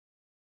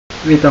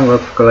Witam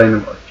Was w kolejnym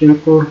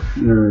odcinku.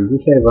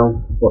 Dzisiaj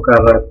Wam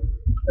pokażę,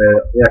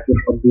 jak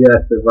już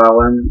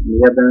obiecywałem,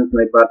 jeden z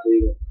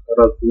najbardziej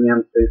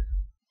rozwiniętych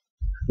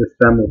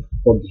systemów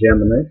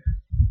podziemnych.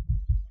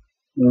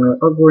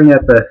 Ogólnie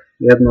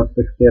jedno z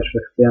tych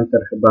pierwszych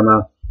pięter chyba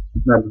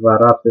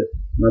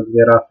na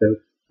dwie raty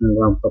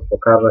Wam to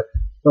pokażę.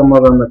 To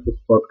możemy tu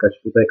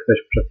spotkać. Tutaj ktoś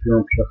przed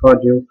chwilą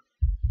przechodził.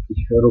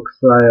 Jakiś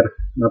Rookgaard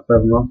na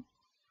pewno.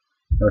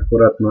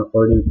 Akurat na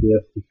Olimpii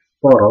jest ich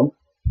sporo.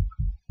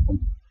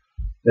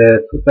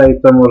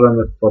 Tutaj co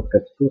możemy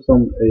spotkać? Tu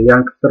są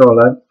young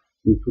trolle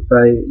i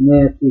tutaj nie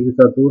jest ich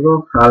za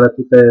dużo, ale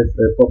tutaj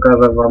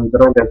pokażę Wam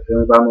drogę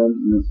związaną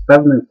z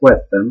pewnym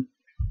questem,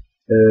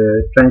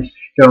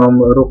 częścią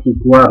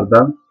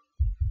Rookgaarda,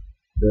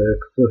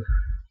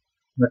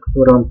 na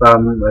którą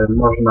tam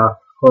można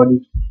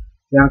chodzić.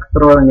 Young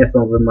trolle nie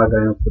są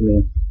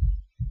wymagającymi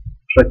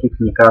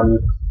przeciwnikami,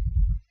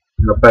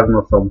 na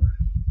pewno są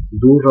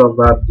dużo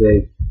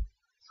bardziej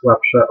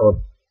słabsze od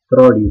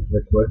trolli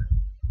zwykłych.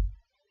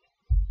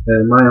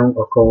 Mają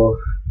około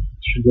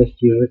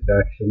 30 życia,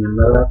 jak się nie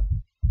mylę.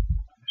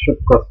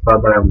 Szybko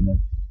spadają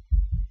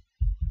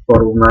w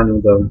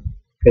porównaniu do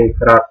cave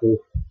raków.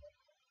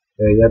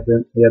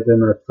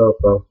 Jedyne co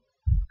to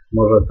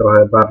może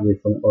trochę bardziej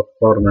są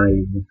odporne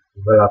i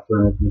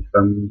wylatują z nich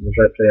tam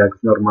rzeczy jak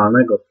z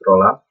normalnego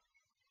trolla.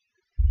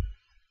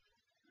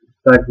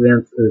 Tak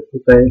więc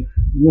tutaj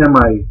nie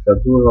ma ich za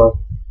dużo.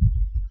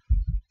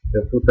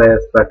 Tutaj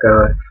jest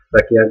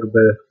taki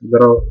jakby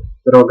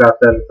droga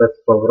też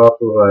bez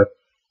powrotu, że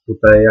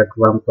tutaj jak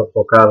Wam to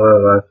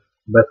pokażę, że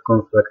bez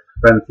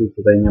konsekwencji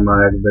tutaj nie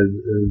ma jakby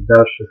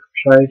dalszych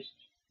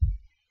przejść,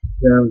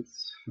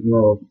 więc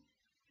no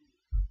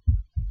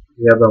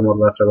wiadomo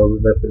dlaczego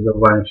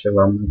zdecydowałem się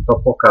Wam to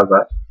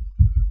pokazać.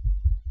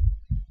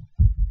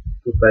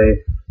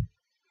 Tutaj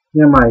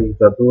nie ma ich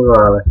za dużo,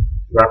 ale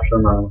zawsze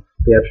na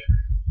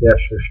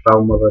pierwszy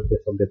szczał możecie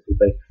sobie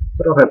tutaj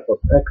trochę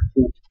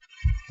podekspić.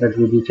 Jak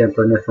widzicie,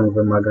 to nie są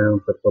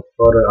wymagające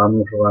potwory, a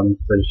może Wam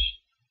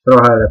coś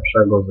trochę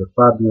lepszego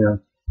wypadnie.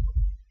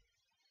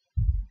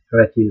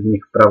 Leci z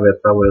nich prawie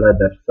cały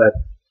leather set.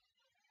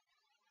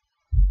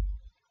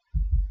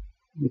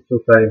 I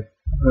tutaj,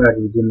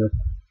 jak widzimy,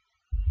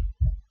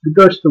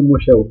 ktoś tu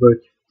musiał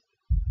być.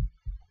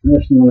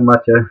 Jeśli nie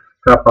macie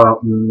kapa,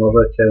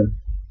 możecie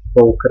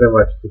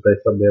poukrywać tutaj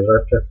sobie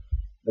rzeczy.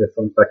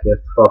 Są takie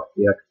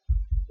schowki jak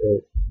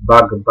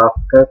bug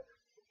basket,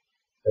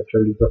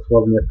 czyli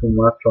dosłownie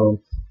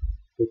tłumacząc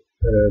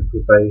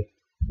tutaj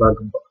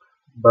bug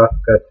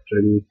basket,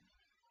 czyli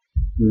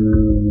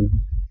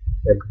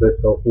jakby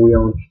to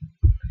ująć,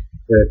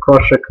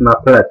 koszyk na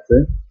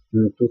plecy.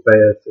 Tutaj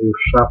jest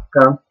już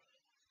szafka,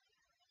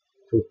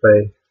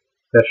 tutaj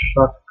też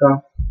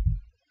szafka,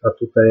 a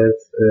tutaj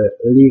jest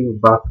leaf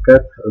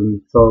basket,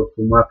 co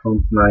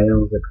tłumacząc na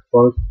język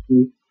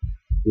polski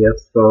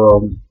jest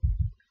to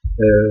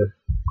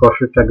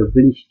koszyczek z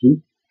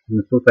liści.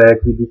 Tutaj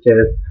jak widzicie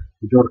jest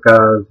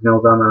dziurka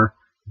związana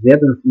z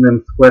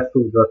jednym z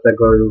questów,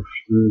 dlatego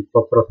już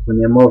po prostu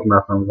nie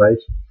można tam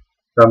wejść.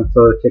 Tam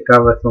co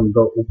ciekawe są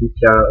do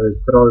ubicia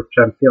troll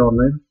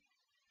czempiony.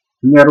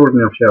 Nie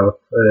różnią się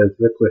od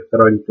zwykłych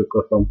trolli,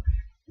 tylko są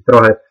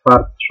trochę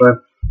twardsze.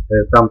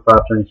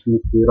 Tamta część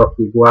misji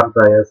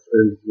Rookgaarda jest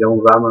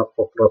związana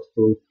po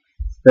prostu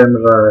z tym,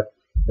 że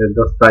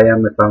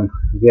dostajemy tam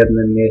w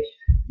jednym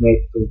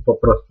miejscu po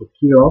prostu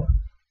kill off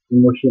i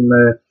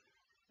musimy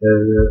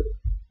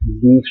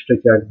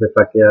zniszczyć jakby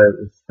takie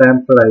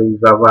stemple i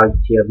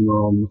zawalić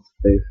jedną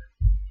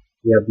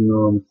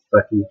z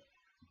takich,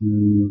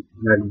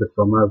 jakby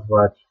to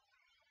nazwać,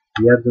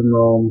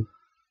 jedną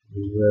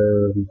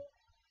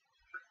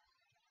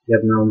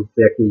z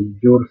jakichś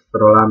dziur z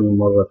trollami,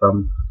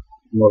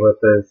 może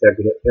to jest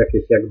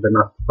jakieś jakby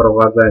na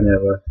wprowadzenie,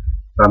 że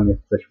tam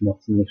jest coś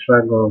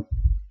mocniejszego.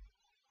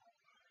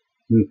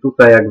 I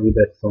tutaj jak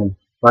widać są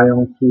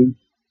pająki.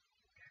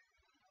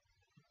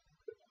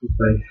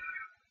 Tutaj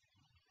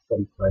są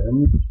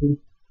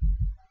pająki.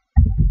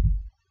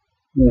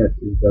 Nie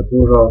jest ich za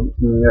dużo.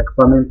 Jak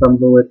pamiętam,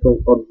 były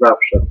tu od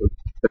zawsze.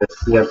 To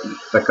jest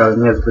taka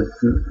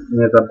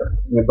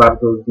nie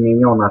bardzo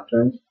zmieniona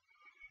część.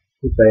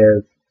 Tutaj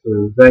jest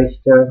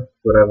zejście,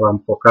 które Wam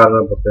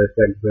pokażę, bo to jest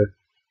jakby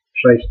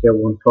przejście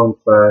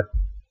łączące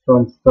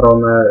tą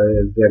stronę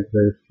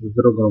jakby z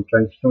drugą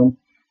częścią.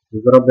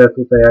 Zrobię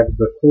tutaj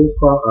jakby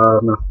kółko,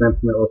 a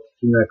następny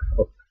odcinek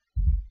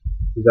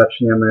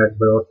zaczniemy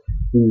jakby od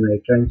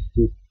innej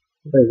części.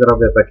 Tutaj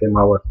zrobię takie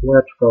małe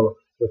kółeczko,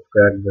 wszystko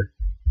jakby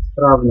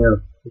sprawnie.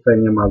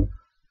 Tutaj nie ma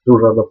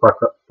dużo do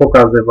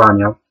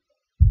pokazywania.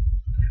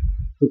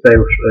 Tutaj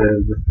już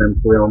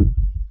występują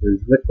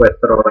zwykłe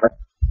trolle.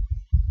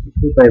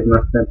 Tutaj w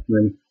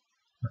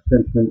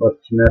następnym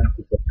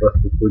odcineczku po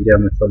prostu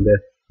pójdziemy sobie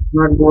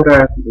na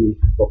górę i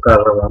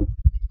pokażę Wam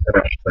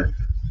resztę.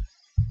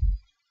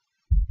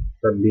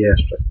 Robię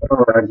jeszcze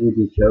trochę, jak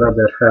widzicie,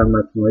 leather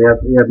helmet, no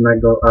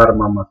jednego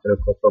arma ma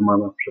tylko, to ma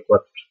na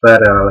przykład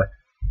 4, ale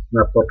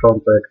na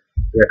początek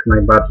jak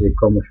najbardziej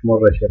komuś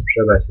może się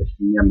przydać,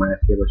 jeśli nie ma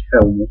jakiegoś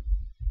hełmu.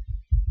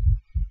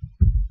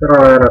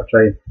 Trolle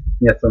raczej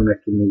nie są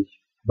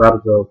jakimiś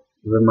bardzo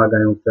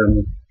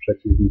wymagającymi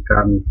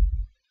przeciwnikami.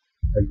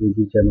 Jak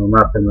widzicie, no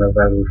na tym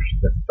levelu już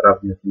się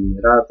sprawnie z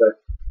nimi radzę.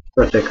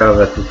 Co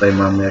ciekawe, tutaj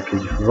mamy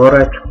jakieś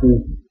woreczki,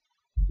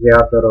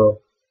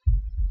 wiadro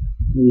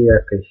i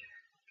jakieś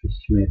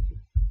śmieci.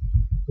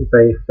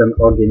 Tutaj w ten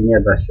ogień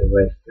nie da się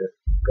wejść, to jest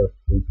po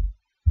prostu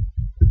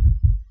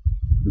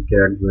takie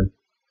jakby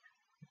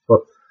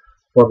pod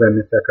spodem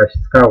jest jakaś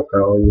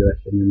skałka, o ile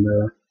się nie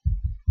mylę.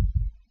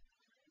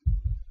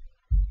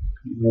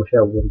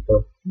 Musiałbym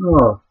to,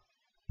 no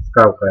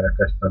skałka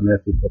jakaś tam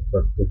jest i po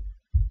prostu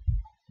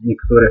w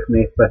niektórych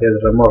miejscach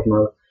jest, że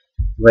można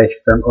wejść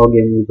w ten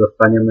ogień i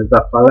zostaniemy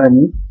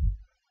zapaleni.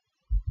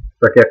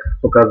 Tak jak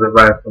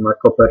pokazywałem to na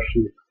Copper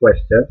Shield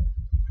Questie.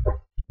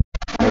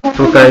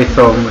 Tutaj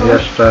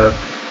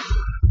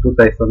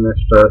są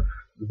jeszcze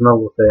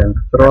znowu te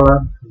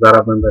trolle.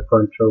 Zaraz będę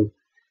kończył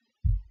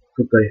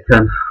tutaj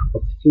ten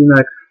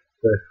odcinek.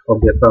 To jest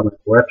obiecane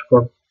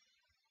kółeczko.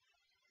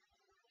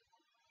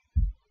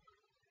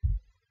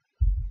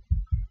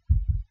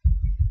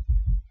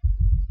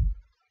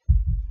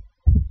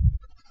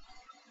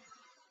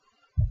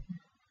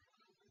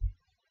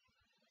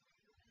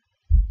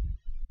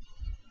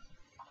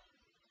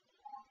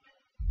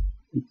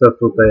 I co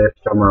tutaj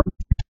jeszcze mamy?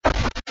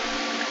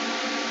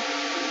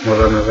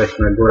 Możemy wejść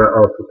na górę.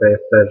 O, tutaj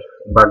jest też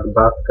bug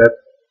basket.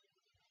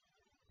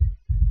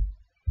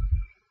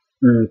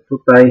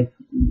 Tutaj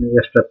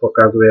jeszcze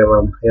pokazuję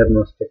Wam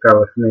jedno z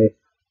ciekawych miejsc,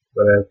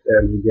 które jest,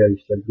 jak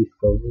widzieliście,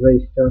 blisko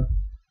wyjścia.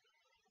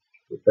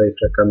 Tutaj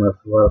czeka nas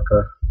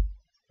walka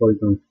z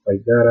Poison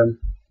Spiderem.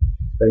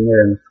 Tutaj nie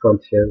wiem,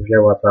 skąd się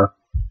wzięła ta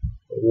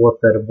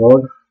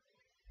waterball.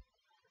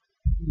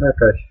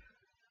 Jakaś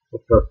po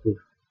prostu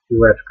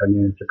piłeczka,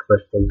 nie wiem, czy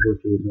ktoś to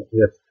wrzucił. No,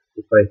 jest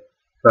tutaj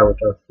cały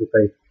czas,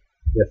 tutaj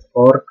jest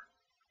ork.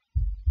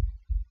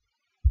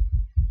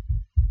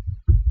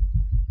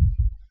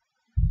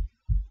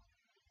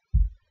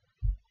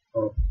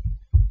 O.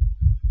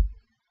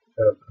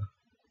 Dobra.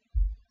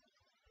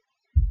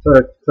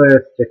 Co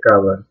jest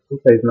ciekawe,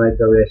 tutaj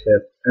znajduje się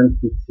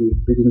NPC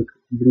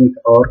Blind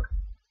Ork,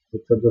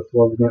 co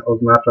dosłownie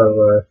oznacza,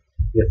 że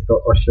jest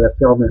to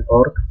oślepiony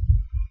ork.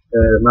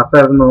 Na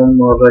pewno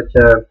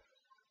możecie,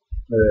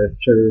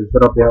 czy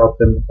zrobię o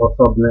tym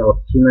osobny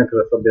odcinek,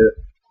 że sobie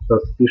to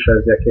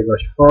spiszę z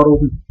jakiegoś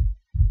forum.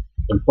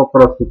 Po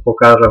prostu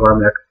pokażę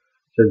Wam, jak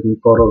się z nim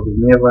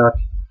porozumiewać.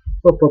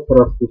 To po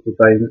prostu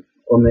tutaj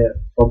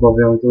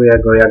obowiązuje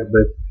go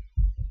jakby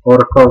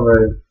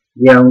orkowy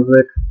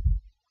język.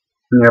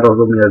 Nie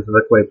rozumie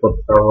zwykłej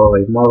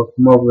podstawowej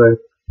mowy.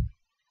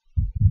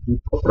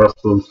 Po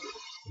prostu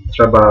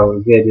trzeba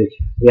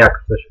wiedzieć,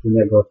 jak coś u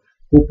niego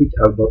kupić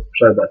albo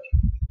sprzedać.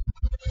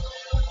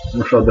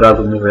 Już od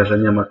razu mówię, że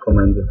nie ma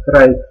komendy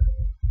trade.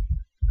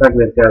 Tak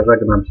więc ja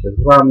żegnam się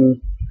z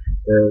Wami.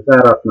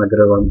 Zaraz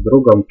nagrywam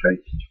drugą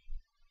część.